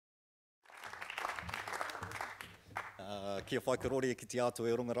Kia whaikarore ki te ato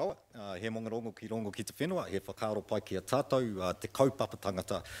e rongorawa, he mongarongo ki rongo ki te whenua, he whakaaro pai ki a tātou, te kaupapa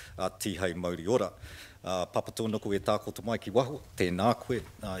tangata tihei Māori ora. Papa tōnako e tākota mai ki waho, tēnā koe,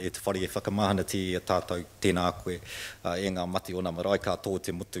 e te whare e whakamahana te e tātou, tēnā koe, e ngā mati o nā marae katoa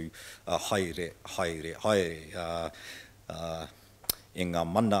te mutu, haere, haere, haere, e ngā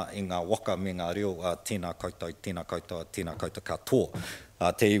mana, e ngā waka me ngā reo, tēnā koutou, tēnā koutou, tēnā koutou katoa.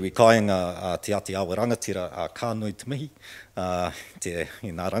 Te iwi kāinga te ati awa rangatira kānui te mihi,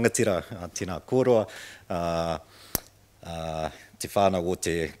 i ngā rangatira tēnā kōroa, te whānau o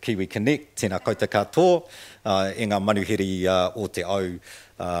te Kiwi Connect, tēnā koutou katoa, e ngā manuhiri o te au,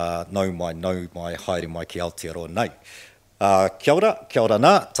 nau mai, haere mai ki Aotearoa nei. Kia ora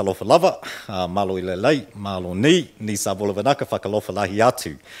nā, talofa lava, malo i lei, malo ni sa bolavanaka, whakalofa lahi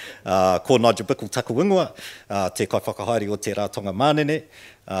atu. Ko Nigel Bickle taku ingoa, te kai whakahaere o te rātonga mānene,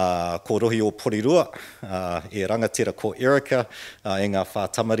 ko rohi o Porirua, e rangatira ko Erica, e ngā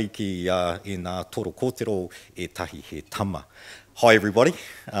whātamariki i ngā toro kōtero e tahi he tama. Hi everybody,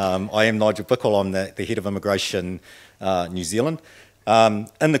 I am Nigel Bickle, I'm the Head of Immigration New Zealand.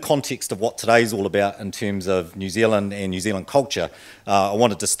 In the context of what today's all about in terms of New Zealand and New Zealand culture, I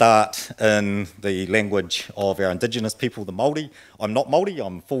wanted to start in the language of our Indigenous people, the Māori. I'm not Māori,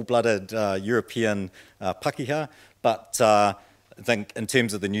 I'm full-blooded European Pakeha, but I think in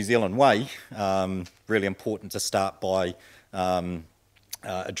terms of the New Zealand way, really important to start by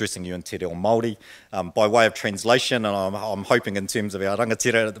addressing you in te reo Māori. By way of translation, and I'm hoping in terms of our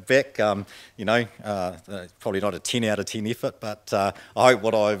rangatira at the back, probably not a 10 out of 10 effort, but I hope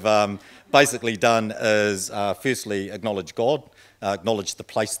what I've basically done is firstly acknowledge God, acknowledge the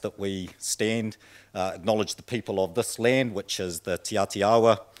place that we stand, acknowledge the people of this land, which is the Te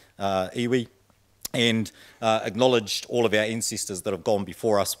Atiawa iwi, and acknowledged all of our ancestors that have gone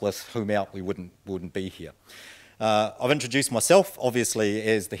before us, with whom out we wouldn't be here. I've introduced myself, obviously,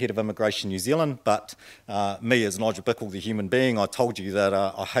 as the Head of Immigration New Zealand, but me as Nigel Bickle, the human being, I told you that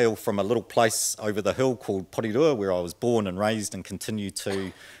I hail from a little place over the hill called Porirua, where I was born and raised and continue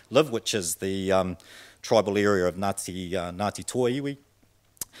to live, which is the tribal area of Ngāti Toa iwi.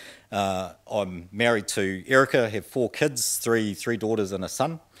 I'm married to Erica, have 4 kids, three daughters and a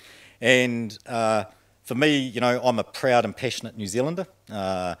son. And for me, I'm a proud and passionate New Zealander.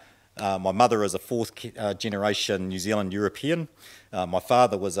 My mother is a 4th generation New Zealand European. My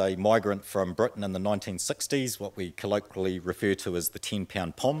father was a migrant from Britain in the 1960s, what we colloquially refer to as the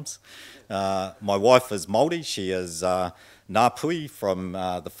 10-pound Poms. My wife is Māori. She is Ngāpui from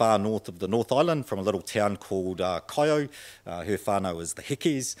the far north of the North Island, from a little town called Kaio. Her whānau is the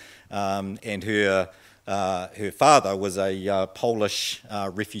Hekes, and her father was a Polish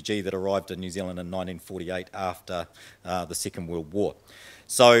refugee that arrived in New Zealand in 1948 after the Second World War.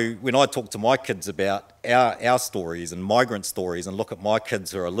 So when I talk to my kids about our stories and migrant stories, and look at my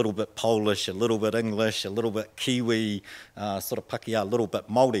kids who are a little bit Polish, a little bit English, a little bit Kiwi, sort of Pakeha, a little bit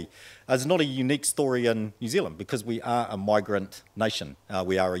Māori, it's not a unique story in New Zealand because we are a migrant nation.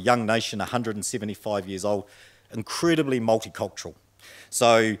 We are a young nation, 175 years old, incredibly multicultural.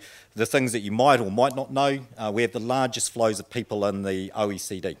 So the things that you might or might not know, we have the largest flows of people in the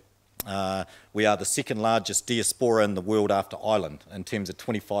OECD. We are the 2nd largest diaspora in the world after Ireland, in terms of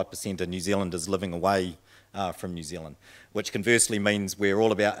 25% of New Zealanders living away from New Zealand, which conversely means we're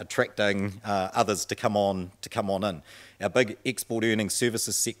all about attracting others to come on in. Our big export earning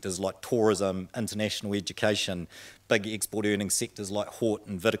services sectors like tourism, international education, big export earning sectors like hort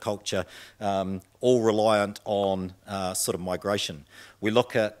and viticulture, all reliant on sort of migration. We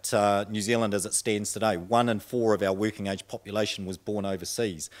look at New Zealand as it stands today. 1 in 4 of our working age population was born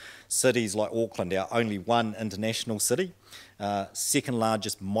overseas. Cities like Auckland, our only one international city, 2nd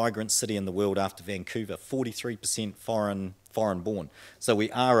largest migrant city in the world after Vancouver, 43% foreign born. So we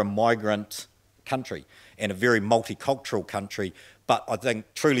are a migrant country and a very multicultural country, but I think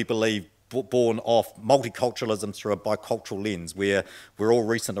truly believe born off multiculturalism through a bicultural lens, where we're all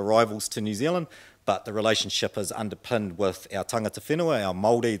recent arrivals to New Zealand, but the relationship is underpinned with our tangata whenua, our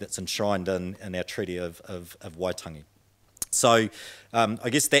Māori, that's enshrined in our Treaty of Waitangi. So I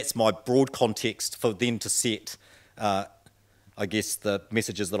guess that's my broad context for then to set, I guess, the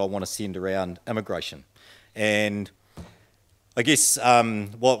messages that I want to send around immigration. And I guess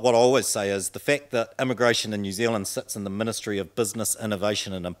what I always say is the fact that immigration in New Zealand sits in the Ministry of Business,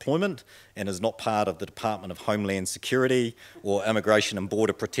 Innovation and Employment and is not part of the Department of Homeland Security or Immigration and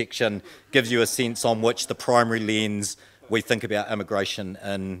Border Protection gives you a sense on which the primary lens we think about immigration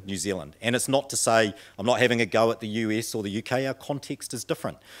in New Zealand. And it's not to say I'm not having a go at the US or the UK, our context is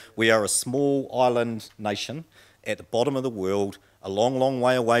different. We are a small island nation at the bottom of the world, a long, long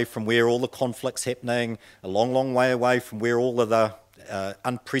way away from where all the conflict's happening, a long, long way away from where all of the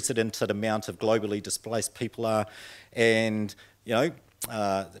unprecedented amount of globally displaced people are. And, you know,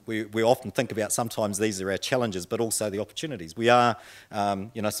 we often think about sometimes these are our challenges, but also the opportunities. We are,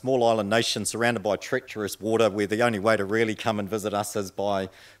 you know, a small island nation surrounded by treacherous water where the only way to really come and visit us is by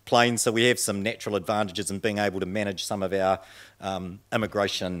plane. So we have some natural advantages in being able to manage some of our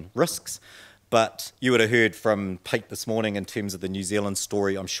immigration risks. But you would have heard from Pete this morning in terms of the New Zealand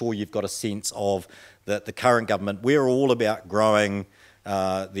story. I'm sure you've got a sense of that the current government, we're all about growing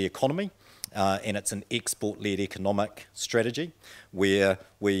the economy. And it's an export-led economic strategy where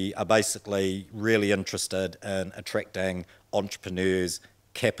we are basically really interested in attracting entrepreneurs,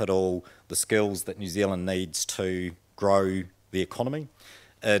 capital, the skills that New Zealand needs to grow the economy.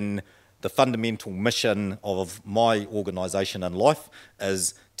 And the fundamental mission of my organisation in life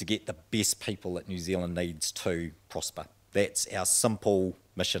is to get the best people that New Zealand needs to prosper. That's our simple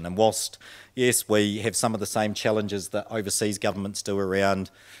mission. And whilst, yes, we have some of the same challenges that overseas governments do around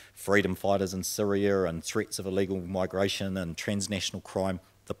freedom fighters in Syria and threats of illegal migration and transnational crime,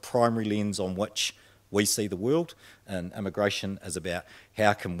 the primary lens on which we see the world and immigration is about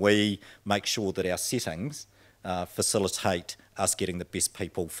how can we make sure that our settings facilitate us getting the best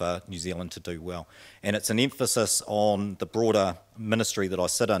people for New Zealand to do well. And it's an emphasis on the broader ministry that I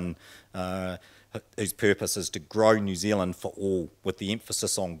sit in, whose purpose is to grow New Zealand for all, with the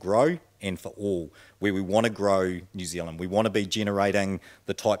emphasis on grow and for all, where we want to grow New Zealand. We want to be generating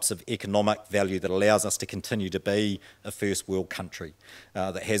the types of economic value that allows us to continue to be a first world country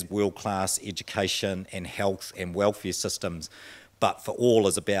that has world-class education and health and welfare systems. But for all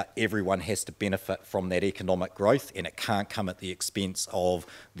is about everyone has to benefit from that economic growth, and it can't come at the expense of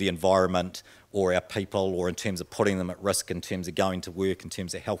the environment or our people, or in terms of putting them at risk in terms of going to work, in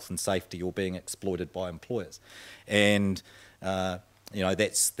terms of health and safety, or being exploited by employers. And you know,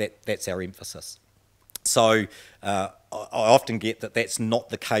 that's our emphasis. So I often get that that's not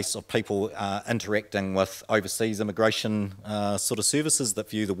the case of people interacting with overseas immigration sort of services that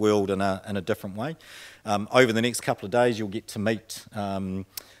view the world in a different way. Over the next couple of days, you'll get to meet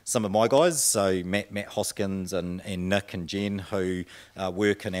some of my guys, so Matt Hoskins and Nick and Jen, who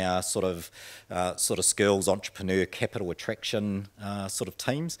work in our sort of skills, entrepreneur, capital attraction sort of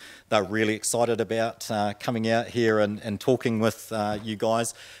teams. They're really excited about coming out here and talking with you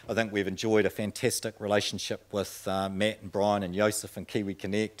guys. I think we've enjoyed a fantastic relationship with Matt and Brian and Joseph and Kiwi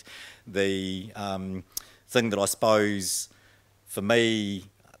Connect. The thing that I suppose for me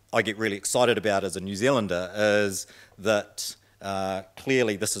I get really excited about as a New Zealander is that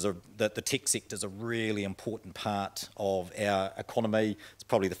clearly that the tech sector is a really important part of our economy. It's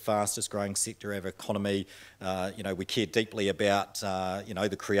probably the fastest growing sector of our economy. You know, we care deeply about you know,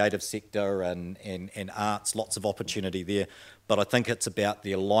 the creative sector and arts, lots of opportunity there. But I think it's about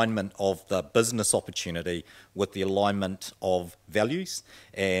the alignment of the business opportunity with the alignment of values.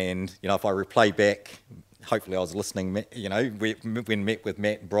 And, you know, if I replay back, hopefully I was listening, you know, when met with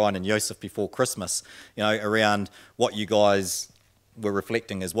Matt and Brian and Joseph before Christmas, you know, around what you guys were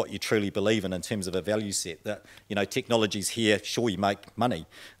reflecting is what you truly believe in terms of a value set. That, you know, technology's here, sure you make money,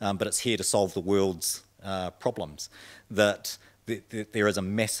 but it's here to solve the world's problems. That there is a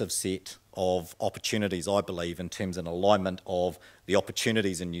massive set of opportunities, I believe, in terms of an alignment of the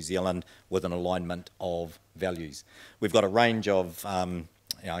opportunities in New Zealand with an alignment of values. We've got a range of, you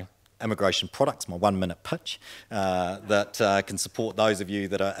know, immigration products, my 1 minute pitch, that can support those of you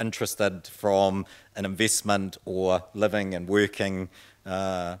that are interested from an investment or living and working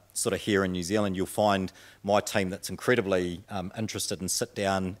sort of here in New Zealand. You'll find my team that's incredibly interested and sit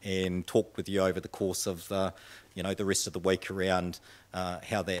down and talk with you over the course of the, you know, the rest of the week around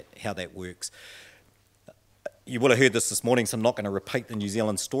how that works. You will have heard this morning, so I'm not going to repeat the New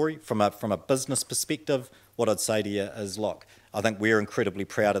Zealand story. From a business perspective, what I'd say to you is, look, I think we're incredibly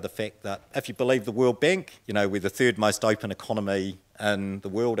proud of the fact that if you believe the World Bank, you know, we're the third most open economy in the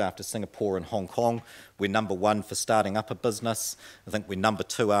world after Singapore and Hong Kong. We're number one for starting up a business. I think we're number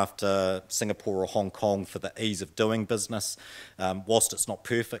two after Singapore or Hong Kong for the ease of doing business. Whilst it's not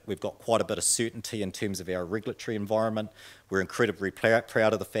perfect, we've got quite a bit of certainty in terms of our regulatory environment. We're incredibly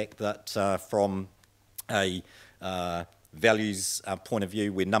proud of the fact that from a values point of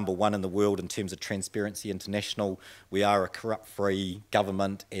view, we're number one in the world in terms of Transparency International. We are a corrupt-free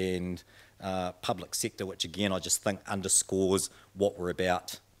government and public sector, which again I just think underscores what we're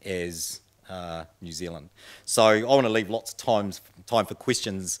about as New Zealand. So I want to leave lots of time for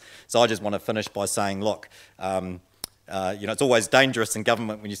questions. So I just want to finish by saying, look, you know, it's always dangerous in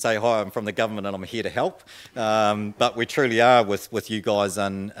government when you say, hi, I'm from the government and I'm here to help. But we truly are with you guys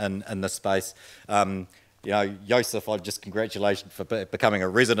in this space. you know, Joseph, I just congratulations for becoming a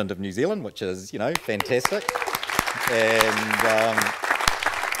resident of New Zealand, which is, you know, fantastic. And,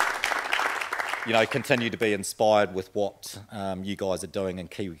 you know, continue to be inspired with what you guys are doing in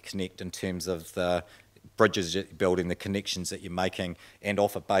Kiwi Connect in terms of the bridges you're building, the connections that you're making, and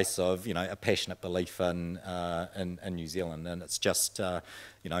off a base of, you know, a passionate belief in New Zealand. And it's just,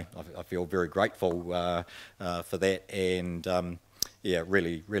 you know, I feel very grateful for that, and yeah,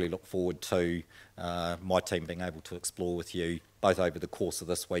 really look forward to my team being able to explore with you both over the course of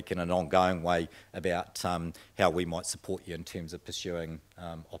this week in an ongoing way about how we might support you in terms of pursuing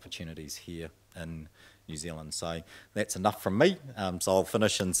opportunities here in New Zealand. So that's enough from me. So I'll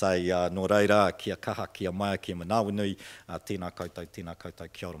finish and say nō reira, kia kaha, kia mai, kia manawa nui, tēnā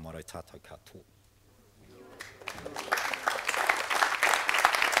koutou, kia ora maro tātou katoa.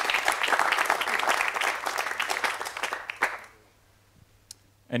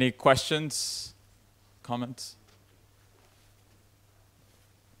 Any questions, comments?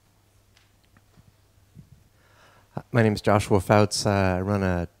 My name is Joshua Fouts. I run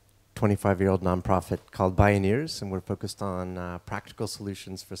a 25-year-old nonprofit called Pioneers, and we're focused on practical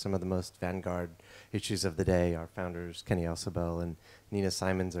solutions for some of the most vanguard issues of the day. Our founders, Kenny Elsabel and Nina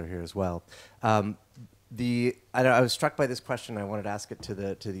Simons, are here as well. I was struck by this question. I wanted to ask it to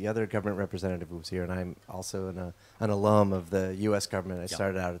the other government representative who was here, and I'm also an alum of the U.S. government. I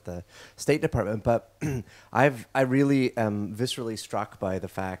started out at the State Department, but I really am viscerally struck by the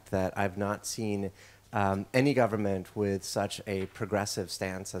fact that I've not seen any government with such a progressive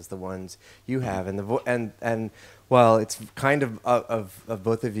stance as the ones you have, and while it's kind of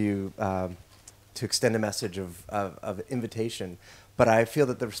both of you to extend a message of invitation, but I feel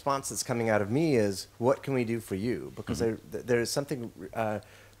that the response that's coming out of me is, what can we do for you? Because there is something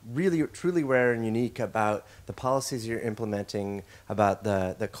really, truly rare and unique about the policies you're implementing, about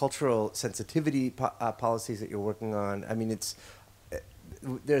the cultural sensitivity policies that you're working on. I mean,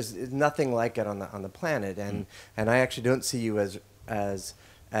 there's nothing like it on the planet, and I actually don't see you as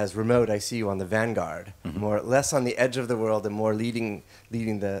remote. I see you on the vanguard, less on the edge of the world and more leading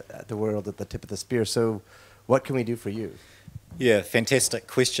the world at the tip of the spear. So, what can we do for you? Yeah, fantastic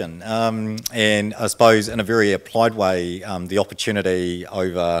question. And I suppose in a very applied way, the opportunity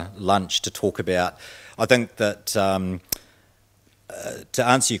over lunch to talk about, I think that to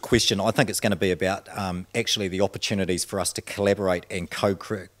answer your question, I think it's going to be about actually the opportunities for us to collaborate and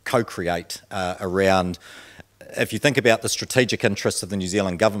co-create around, if you think about the strategic interests of the New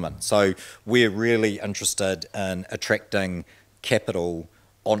Zealand government. So we're really interested in attracting capital,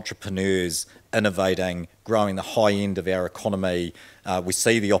 entrepreneurs, innovating, growing the high end of our economy. We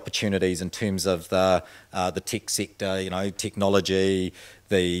see the opportunities in terms of the tech sector, you know, technology,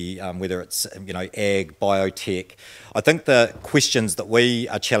 whether it's, you know, ag, biotech. I think the questions that we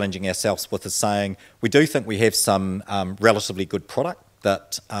are challenging ourselves with is saying we do think we have some relatively good product,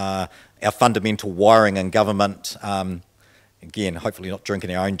 that our fundamental wiring in government, again, hopefully not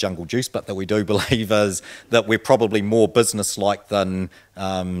drinking our own jungle juice, but that we do believe is that we're probably more business-like than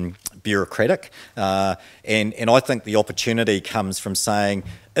bureaucratic. And I think the opportunity comes from saying,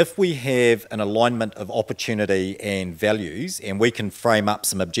 if we have an alignment of opportunity and values, and we can frame up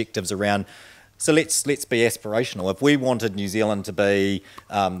some objectives around, so let's be aspirational. If we wanted New Zealand to be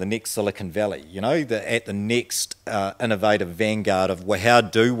the next Silicon Valley, you know, at the next innovative vanguard of, well, how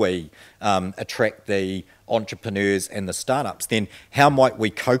do we attract the entrepreneurs and the startups, then how might we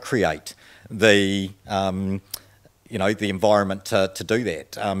co-create the you know, the environment to do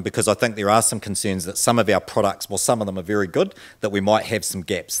that? Because I think there are some concerns that some of our products, well, some of them are very good, that we might have some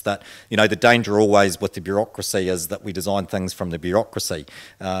gaps. That, you know, the danger always with the bureaucracy is that we design things from the bureaucracy,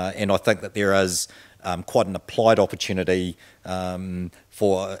 and I think that there is quite an applied opportunity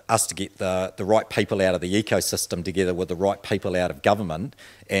for us to get the right people out of the ecosystem together with the right people out of government,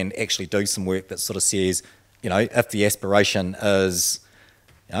 and actually do some work that sort of says, you know, if the aspiration is,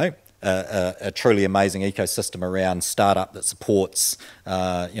 you know, a truly amazing ecosystem around startup that supports,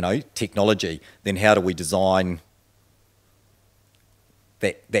 you know, technology, then how do we design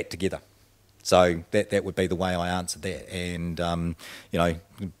that together? So that would be the way I answered that. And, you know,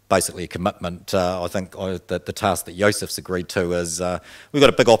 basically a commitment. I think the task that Joseph's agreed to is we've got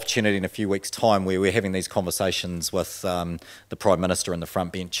a big opportunity in a few weeks' time where we're having these conversations with the Prime Minister and the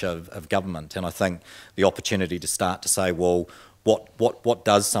front bench of government. And I think the opportunity to start to say, well, what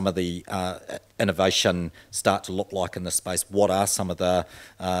does some of the innovation start to look like in this space? What are some of the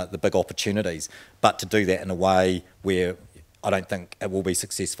big opportunities? But to do that in a way where I don't think it will be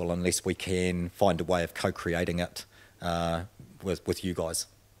successful unless we can find a way of co-creating it with you guys.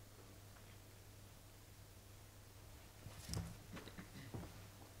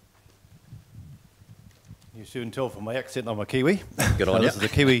 You shouldn't tell from my accent I'm a Kiwi. Good on you. This is a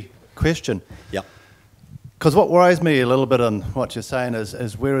Kiwi question. Yep. Because what worries me a little bit on what you're saying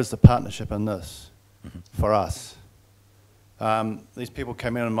is where is the partnership in this for us? These people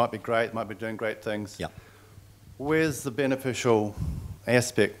come in and might be great, might be doing great things. Yep. Where's the beneficial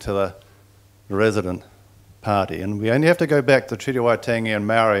aspect to the resident party? And we only have to go back to Treaty Waitangi and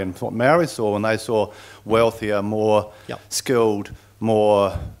Maori and what Maori saw when they saw wealthier, more skilled,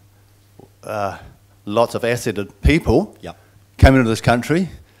 more lots of asseted people come into this country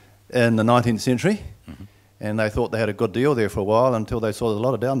in the 19th century, and they thought they had a good deal there for a while until they saw there's a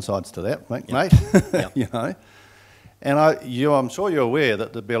lot of downsides to that, mate. You know, and I'm sure you're aware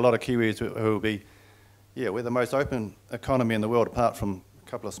that there'd be a lot of Kiwis who will be, we're the most open economy in the world, apart from a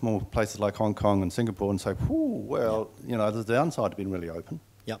couple of small places like Hong Kong and Singapore, and say, well, you know, there's a downside to being really open.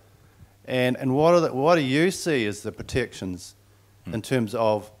 And what do you see as the protections in terms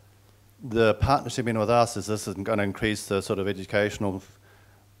of the partnership in with us? Is this going to increase the sort of educational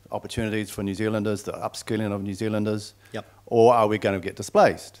opportunities for New Zealanders, the upskilling of New Zealanders? Or are we going to get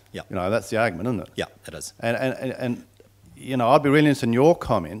displaced? You know, that's the argument, isn't it? Yeah, it is. And you know, I'd be really interested in your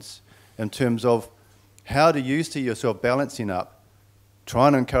comments in terms of how do you see yourself balancing up,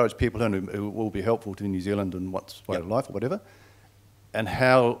 trying to encourage people who will be helpful to New Zealand and what's way of life or whatever, and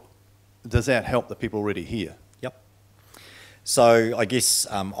how does that help the people already here? So I guess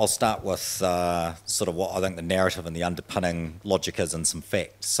I'll start with sort of what I think the narrative and the underpinning logic is and some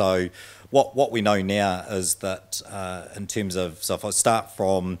facts. So what we know now is that in terms of, so if I start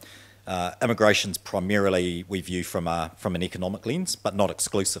from immigration's primarily we view from an economic lens, but not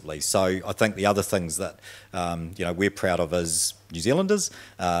exclusively. So I think the other things that you know, we're proud of as New Zealanders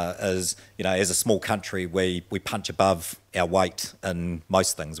is, you know, as a small country we punch above our weight in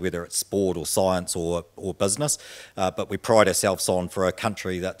most things, whether it's sport or science or business, but we pride ourselves on, for a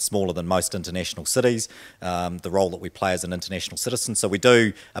country that's smaller than most international cities, the role that we play as an international citizen. So we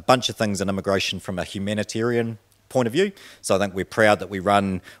do a bunch of things in immigration from a humanitarian point of view. So I think we're proud that we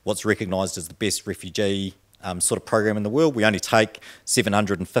run what's recognised as the best refugee sort of program in the world. We only take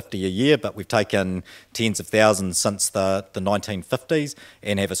 750 a year, but we've taken tens of thousands since the 1950s,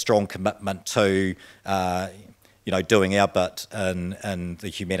 and have a strong commitment to you know, doing our bit in the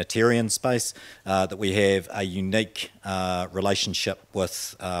humanitarian space. That we have a unique relationship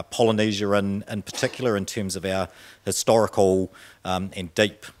with Polynesia in particular, in terms of our historical and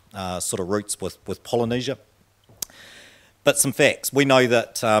deep sort of roots with Polynesia. But some facts. We know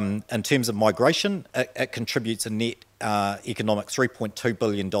that in terms of migration, it contributes a net economic $3.2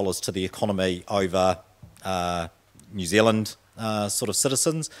 billion to the economy over New Zealand sort of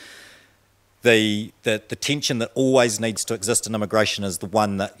citizens. The tension that always needs to exist in immigration is the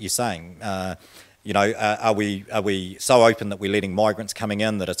one that you're saying. You know, are we so open that we're letting migrants coming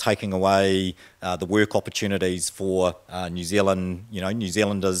in that are taking away the work opportunities for New Zealand, you know, New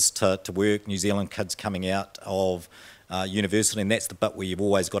Zealanders to work, New Zealand kids coming out of university, and that's the bit where you've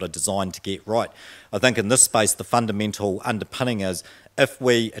always got to design to get right. I think in this space the fundamental underpinning is, if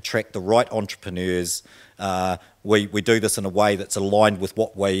we attract the right entrepreneurs, we do this in a way that's aligned with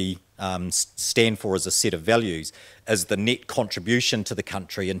what we stand for as a set of values, is the net contribution to the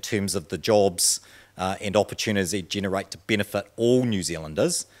country in terms of the jobs and opportunities they generate to benefit all New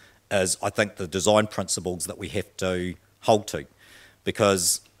Zealanders, is, I think, the design principles that we have to hold to,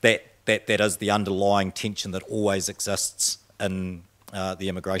 because that is the underlying tension that always exists in the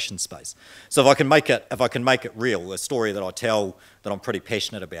immigration space. So if I can make it real, a story that I tell that I'm pretty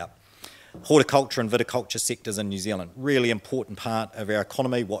passionate about. Horticulture and viticulture sectors in New Zealand, really important part of our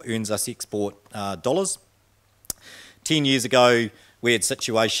economy, what earns us export dollars. 10 years ago, we had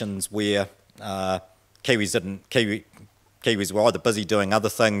situations where Kiwis were either busy doing other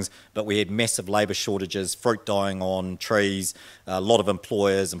things, but we had massive labour shortages, fruit dying on trees, a lot of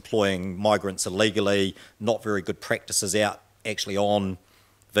employers employing migrants illegally, not very good practices out actually on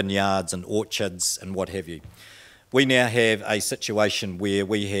vineyards and orchards and what have you. We now have a situation where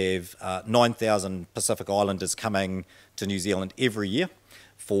we have 9,000 Pacific Islanders coming to New Zealand every year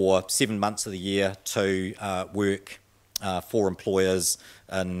for 7 months of the year to work for employers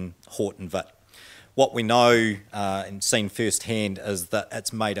in Hort and Vit. What we know and seen firsthand is that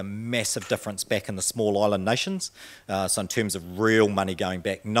it's made a massive difference back in the small island nations. So in terms of real money going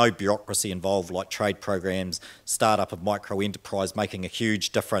back, no bureaucracy involved like trade programs, start-up of micro-enterprise, making a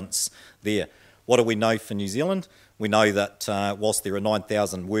huge difference there. What do we know for New Zealand? We know that whilst there are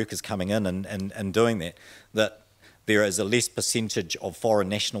 9,000 workers coming in and doing that, there is a less percentage of foreign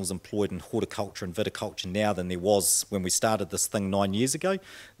nationals employed in horticulture and viticulture now than there was when we started this thing 9 years ago,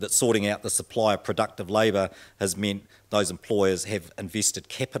 that sorting out the supply of productive labour has meant those employers have invested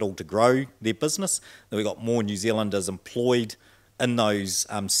capital to grow their business, that we've got more New Zealanders employed in those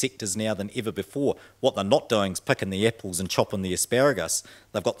sectors now than ever before. What they're not doing is picking the apples and chopping the asparagus.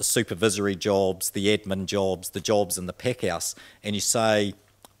 They've got the supervisory jobs, the admin jobs, the jobs in the pack house, and you say,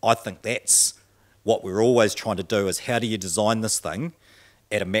 I think that's what we're always trying to do, is how do you design this thing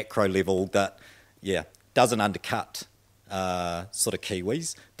at a macro level that, doesn't undercut sort of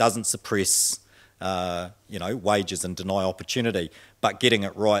Kiwis, doesn't suppress wages and deny opportunity, but getting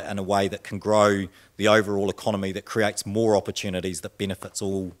it right in a way that can grow the overall economy, that creates more opportunities, that benefits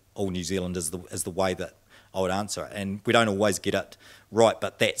all New Zealanders is the way that I would answer it. And we don't always get it right,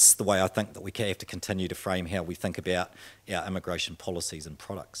 but that's the way I think that we have to continue to frame how we think about our immigration policies and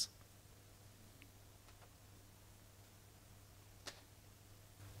products.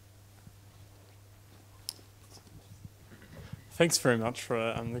 Thanks very much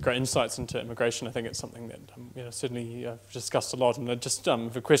for the great insights into immigration. I think it's something that certainly discussed a lot. And just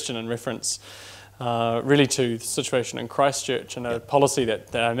have a question in reference really to the situation in Christchurch and a policy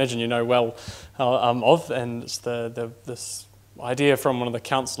that I imagine you know well of, and it's this idea from one of the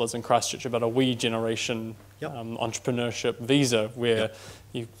councillors in Christchurch about a we generation entrepreneurship visa, where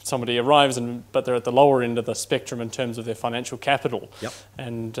somebody arrives but they're at the lower end of the spectrum in terms of their financial capital.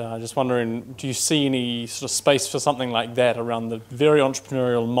 And just wondering, do you see any sort of space for something like that around the very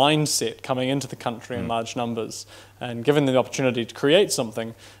entrepreneurial mindset coming into the country in large numbers, and given the opportunity to create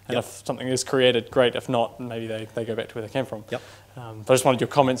something, and if something is created, great. If not, maybe they go back to where they came from. But I just wanted your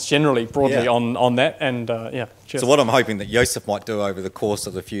comments generally, broadly on that, and cheers. So what I'm hoping that Joseph might do over the course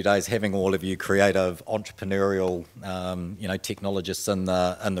of the few days, having all of you creative, entrepreneurial, technologists in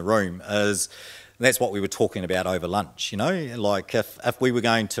the room, is that's what we were talking about over lunch. Like if we were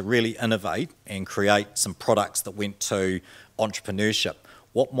going to really innovate and create some products that went to entrepreneurship,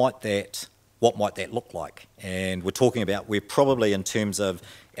 what might that look like? And we're talking about, we're probably, in terms of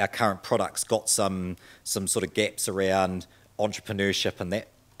our current products, got some sort of gaps around entrepreneurship in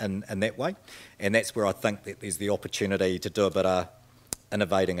that way, and that's where I think that there's the opportunity to do a bit of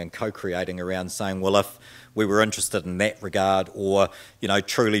innovating and co-creating around saying, well, if we were interested in that regard, or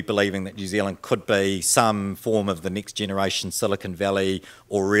truly believing that New Zealand could be some form of the next generation Silicon Valley,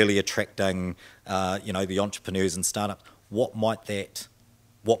 or really attracting the entrepreneurs and startups, what might that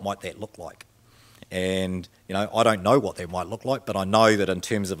look like? And I don't know what that might look like, but I know that in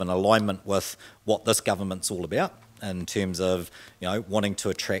terms of an alignment with what this government's all about, in terms of wanting to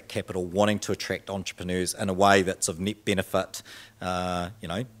attract capital, wanting to attract entrepreneurs in a way that's of net benefit.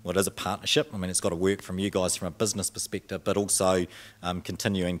 What is a partnership? I mean, it's got to work from you guys from a business perspective, but also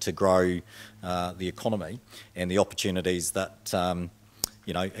continuing to grow the economy and the opportunities that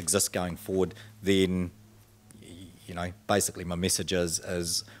exist going forward. Then basically my message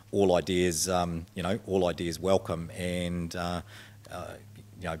is all ideas welcome, and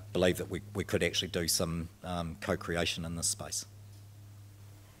believe that we could actually do some co-creation in this space.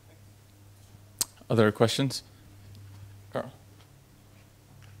 Other questions? Carl.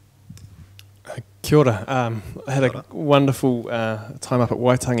 Kia ora. I had a wonderful time up at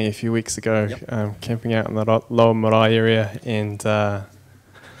Waitangi a few weeks ago, camping out in the Lower Marae area, and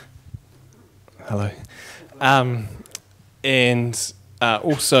hello. And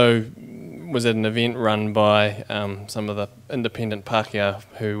also was at an event run by some of the independent Pākehā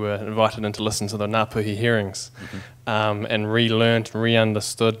who were invited in to listen to the Ngāpuhi hearings, and relearned and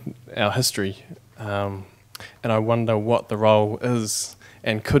re-understood our history. And I wonder what the role is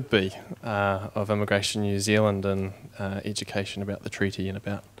and could be of Immigration New Zealand in education about the treaty, and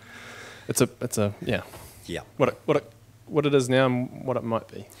about what it is now and what it might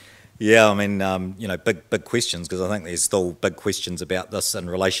be. Yeah, I mean, big questions, because I think there's still big questions about this in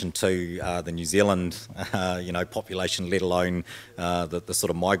relation to the New Zealand, population, let alone the sort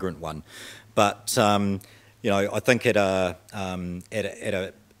of migrant one. But I think at a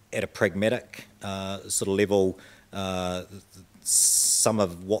pragmatic sort of level, some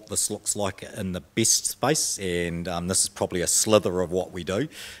of what this looks like in the best space, and this is probably a slither of what we do,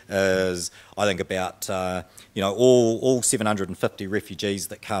 is I think about all 750 refugees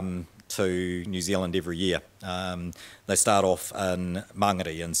that come to New Zealand every year. They start off in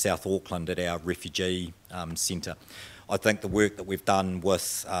Mangere in South Auckland at our refugee centre. I think the work that we've done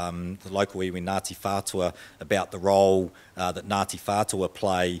with the local iwi Ngāti Whātua about the role that Ngāti Whātua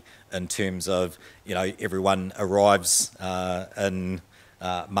play in terms of, everyone arrives in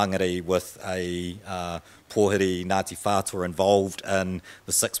Mangere with a Pōhiri Ngāti Whātua involved in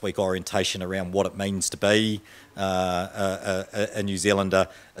the 6-week orientation around what it means to be a New Zealander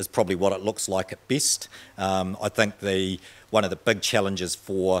is probably what it looks like at best. I think one of the big challenges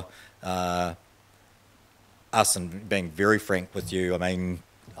for us, and being very frank with you, I mean,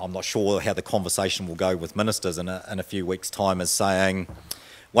 I'm not sure how the conversation will go with ministers in a few weeks' time, is saying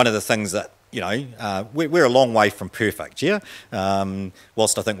one of the things that, we're a long way from perfect, yeah?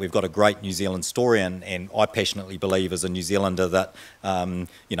 Whilst I think we've got a great New Zealand story, and I passionately believe as a New Zealander that,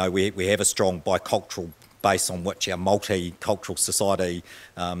 we have a strong bicultural base on which our multicultural society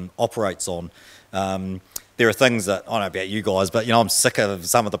operates on. There are things that, I don't know about you guys, but, I'm sick of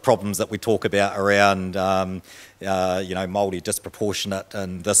some of the problems that we talk about around, Māori disproportionate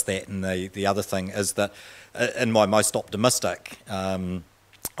and this, that, and the other thing is that, in my most optimistic,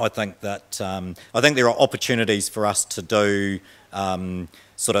 I think there are opportunities for us to do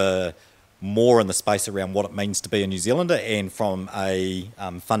sort of more in the space around what it means to be a New Zealander, and from a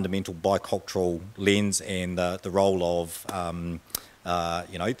fundamental bicultural lens, and the role of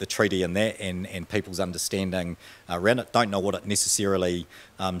the treaty in that, and people's understanding around it. Don't know what it necessarily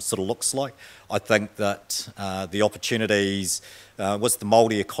sort of looks like. I think that the opportunities, what's the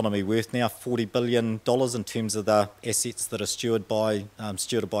Māori economy worth now? $40 billion in terms of the assets that are stewarded by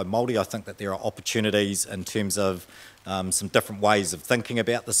Māori. I think that there are opportunities in terms of some different ways of thinking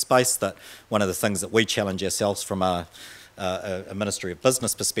about the space. That one of the things that we challenge ourselves from a Ministry of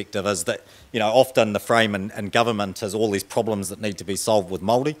Business perspective is that, often the frame in government is all these problems that need to be solved with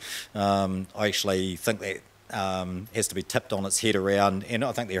Māori. I actually think that has to be tipped on its head around, and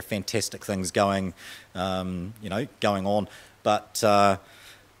I think there are fantastic things going on. But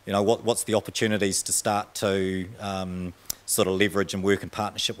what's the opportunities to start to sort of leverage and work in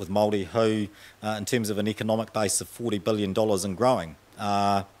partnership with Māori, who, in terms of an economic base of $40 billion and growing.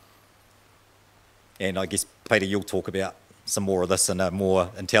 And I guess, Peter, you'll talk about some more of this in a more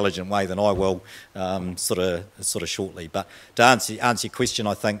intelligent way than I will, sort of shortly. But to answer your question,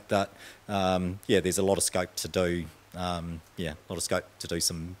 I think that there's a lot of scope to do,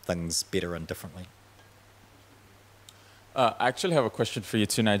 some things better and differently. I actually have a question for you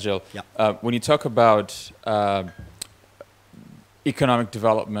too, Nigel. Yep. When you talk about economic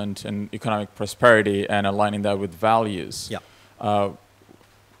development and economic prosperity and aligning that with values,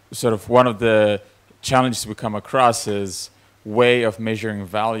 sort of one of the challenges we come across is way of measuring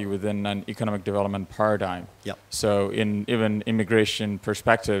value within an economic development paradigm. Yep. So in even immigration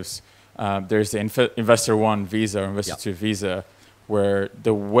perspectives, there's the Investor 1 visa or Investor 2 visa, where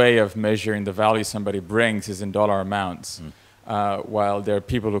the way of measuring the value somebody brings is in dollar amounts, while there are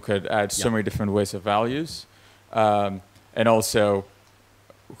people who could add so many different ways of values. And also,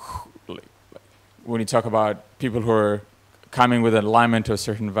 when you talk about people who are coming with alignment to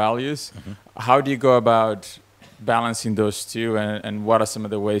certain values, how do you go about balancing those two, and what are some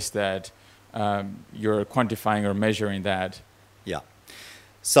of the ways that you're quantifying or measuring that? Yeah.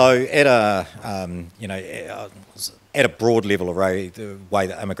 So at a broad level, the way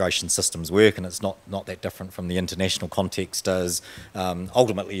that immigration systems work, and it's not that different from the international context, is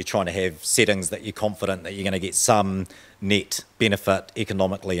ultimately you're trying to have settings that you're confident that you're going to get some net benefit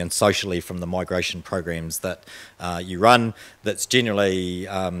economically and socially from the migration programs that you run. That's generally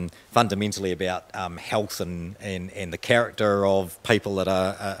fundamentally about health and the character of people that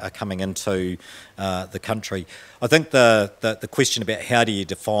are coming into the country. I think the question about how do you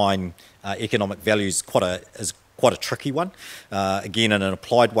define economic values is quite a tricky one. Again, in an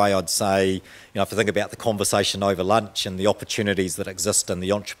applied way, I'd say, if I think about the conversation over lunch and the opportunities that exist in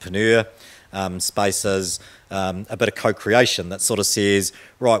the entrepreneur spaces, a bit of co-creation that sort of says,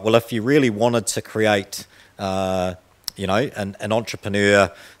 right, well, if you really wanted to create, an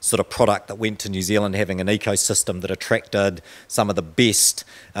entrepreneur sort of product that went to New Zealand, having an ecosystem that attracted some of the best,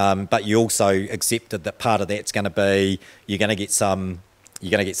 but you also accepted that part of that's going to be you're going to get some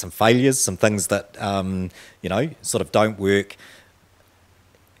failures, some things that sort of don't work.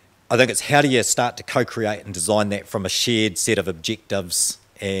 I think it's how do you start to co-create and design that from a shared set of objectives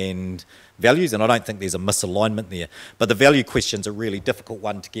and values, and I don't think there's a misalignment there. But the value question's a really difficult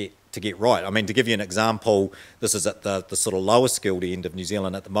one to get right. I mean, to give you an example, this is at the sort of lower skilled end of New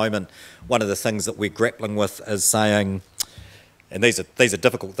Zealand at the moment. One of the things that we're grappling with is saying, and these are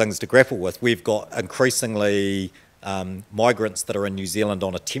difficult things to grapple with, we've got increasingly migrants that are in New Zealand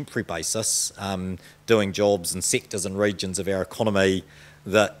on a temporary basis, doing jobs in sectors and regions of our economy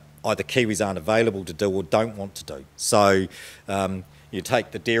that either Kiwis aren't available to do or don't want to do. So, you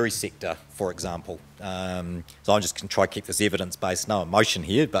take the dairy sector, for example. So I'm just going to try to keep this evidence-based, no emotion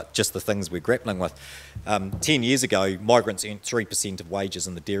here, but just the things we're grappling with. 10 years ago, migrants earned 3% of wages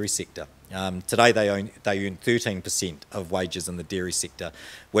in the dairy sector. Today they earn 13% of wages in the dairy sector.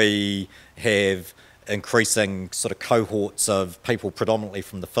 We have increasing sort of cohorts of people predominantly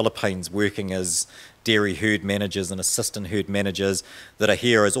from the Philippines working as dairy herd managers and assistant herd managers that are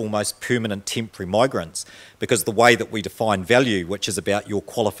here as almost permanent temporary migrants, because the way that we define value, which is about your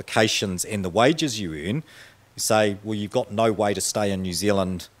qualifications and the wages you earn, you say, well, you've got no way to stay in New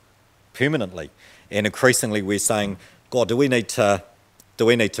Zealand permanently. And increasingly we're saying, God, do we need to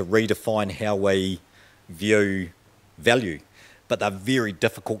redefine how we view value? But they're very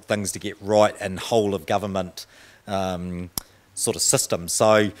difficult things to get right in whole of government sort of systems.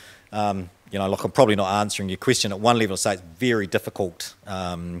 So, look, I'm probably not answering your question. At one level, I say it's very difficult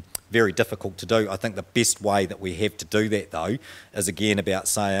to do. I think the best way that we have to do that, though, is again about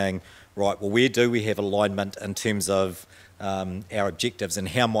saying, right, well, where do we have alignment in terms of our objectives, and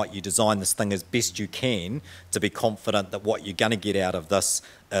how might you design this thing as best you can to be confident that what you're going to get out of this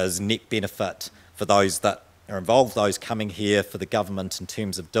is net benefit for those that are involved, those coming here, for the government in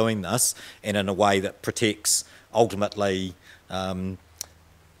terms of doing this, and in a way that protects ultimately, what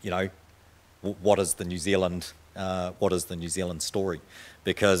is the New Zealand story?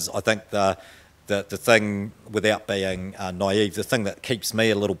 Because I think the thing, without being naive, the thing that keeps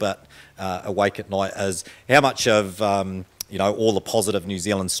me a little bit awake at night is how much of all the positive New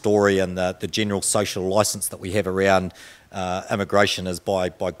Zealand story and the general social licence that we have around immigration is by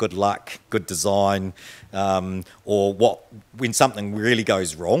good luck, good design, or when something really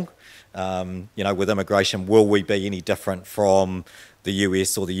goes wrong, with immigration, will we be any different from the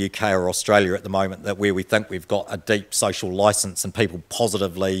US or the UK or Australia at the moment, that where we think we've got a deep social licence and people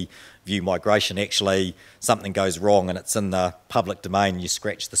positively view migration, actually something goes wrong and it's in the public domain, you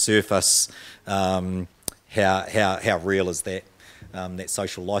scratch the surface, how real is that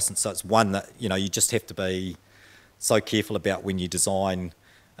social licence? So it's one that, you just have to be so careful about when you design,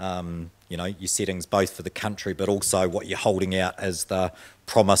 your settings, both for the country, but also what you're holding out as the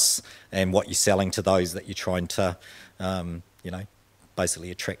promise and what you're selling to those that you're trying to,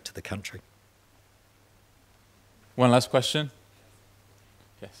 basically attract to the country. One last question.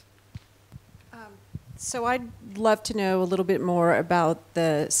 Yes. So I'd love to know a little bit more about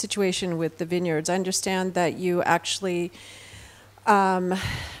the situation with the vineyards. I understand that you actually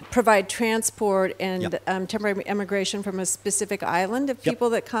provide transport and temporary immigration from a specific island of people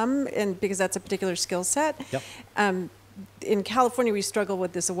that come, and because that's a particular skill set. Yep. In California, we struggle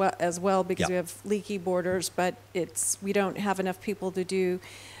with this as well because we have leaky borders, but we don't have enough people to do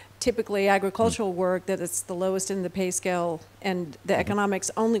typically agricultural work that it's the lowest in the pay scale, and the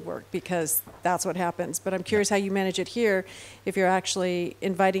economics only work because that's what happens. But I'm curious how you manage it here if you're actually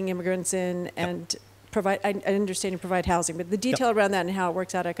inviting immigrants in and provide, I understand you provide housing, but the detail around that and how it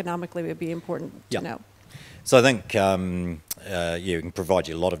works out economically would be important to know. So I think, we can provide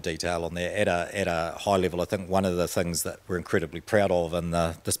you a lot of detail on there. At a high level, I think one of the things that we're incredibly proud of in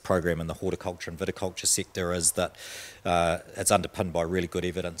this program in the horticulture and viticulture sector is that it's underpinned by really good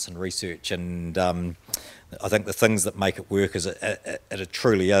evidence and research. And I think the things that make it work is it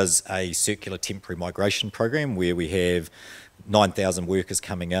truly is a circular temporary migration program where we have 9,000 workers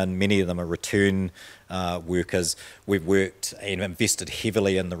coming in. Many of them are return workers. We've worked and invested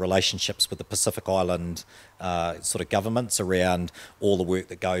heavily in the relationships with the Pacific Island sort of governments around all the work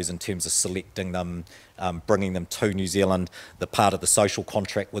that goes in terms of selecting them, bringing them to New Zealand. The part of the social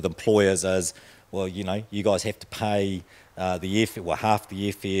contract with employers is, well, you guys have to pay the airfare, well, half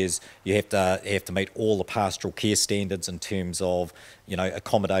the airfares. You have to meet all the pastoral care standards in terms of,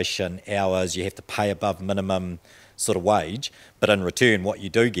 accommodation, hours. You have to pay above minimum sort of wage, but in return what you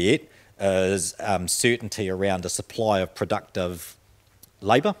do get is certainty around a supply of productive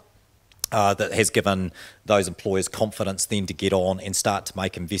labour that has given those employers confidence then to get on and start to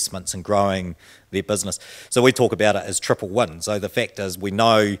make investments in growing their business. So we talk about it as triple win. So the fact is we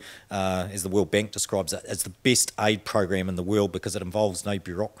know, as the World Bank describes it, it's the best aid program in the world because it involves no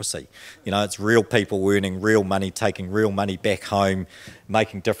bureaucracy. It's real people earning real money, taking real money back home,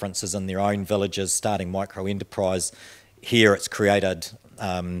 making differences in their own villages, starting micro-enterprise. Here it's created,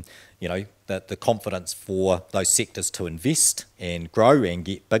 the confidence for those sectors to invest and grow and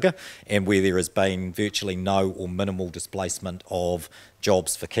get bigger, and where there has been virtually no or minimal displacement of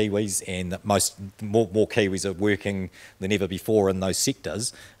jobs for Kiwis, and that more Kiwis are working than ever before in those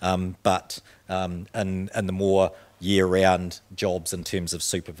sectors, but in the more year-round jobs in terms of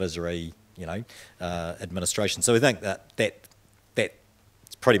supervisory, administration. So we think that's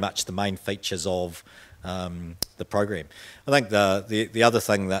pretty much the main features of the program. I think the other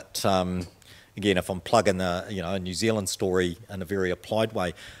thing that again, if I'm plugging a New Zealand story in a very applied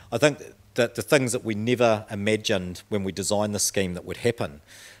way, I think that the things that we never imagined when we designed the scheme that would happen,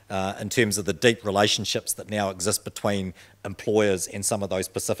 in terms of the deep relationships that now exist between employers and some of those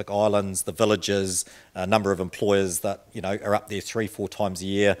Pacific Islands, the villages, a number of employers that are up there 3-4 times a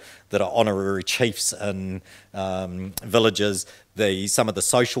year, that are honorary chiefs in villages, some of the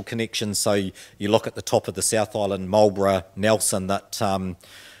social connections. So you look at the top of the South Island, Marlborough, Nelson, that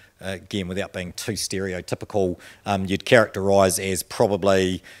again, without being too stereotypical, you'd characterise as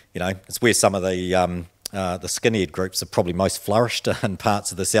probably, it's where some of the skinhead groups have probably most flourished in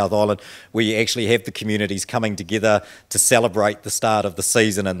parts of the South Island, where you actually have the communities coming together to celebrate the start of the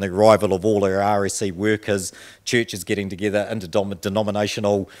season and the arrival of all our RSC workers, churches getting together,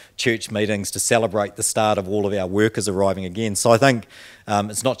 interdenominational church meetings to celebrate the start of all of our workers arriving again. So I think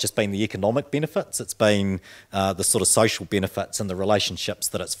it's not just been the economic benefits, it's been the sort of social benefits and the relationships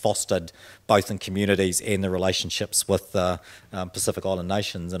that it's fostered both in communities and the relationships with Pacific Island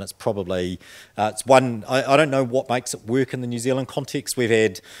nations. And it's probably, it's one, I don't know what makes it work in the New Zealand context. We've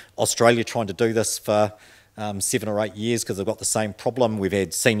had Australia trying to do this for 7 or 8 years because they've got the same problem. We've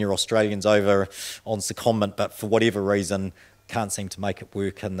had senior Australians over on secondment, but for whatever reason can't seem to make it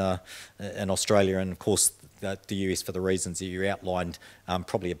work in Australia, and of course the US, for the reasons that you outlined,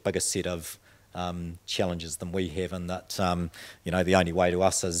 probably a bigger set of challenges than we have, and that the only way to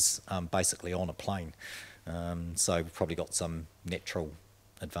us is basically on a plane. So we've probably got some natural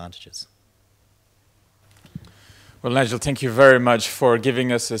advantages. Well, Nigel, thank you very much for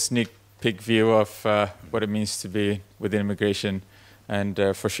giving us a sneak peek view of what it means to be within immigration, and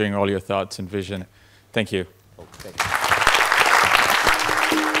for sharing all your thoughts and vision. Thank you. Well, thank you.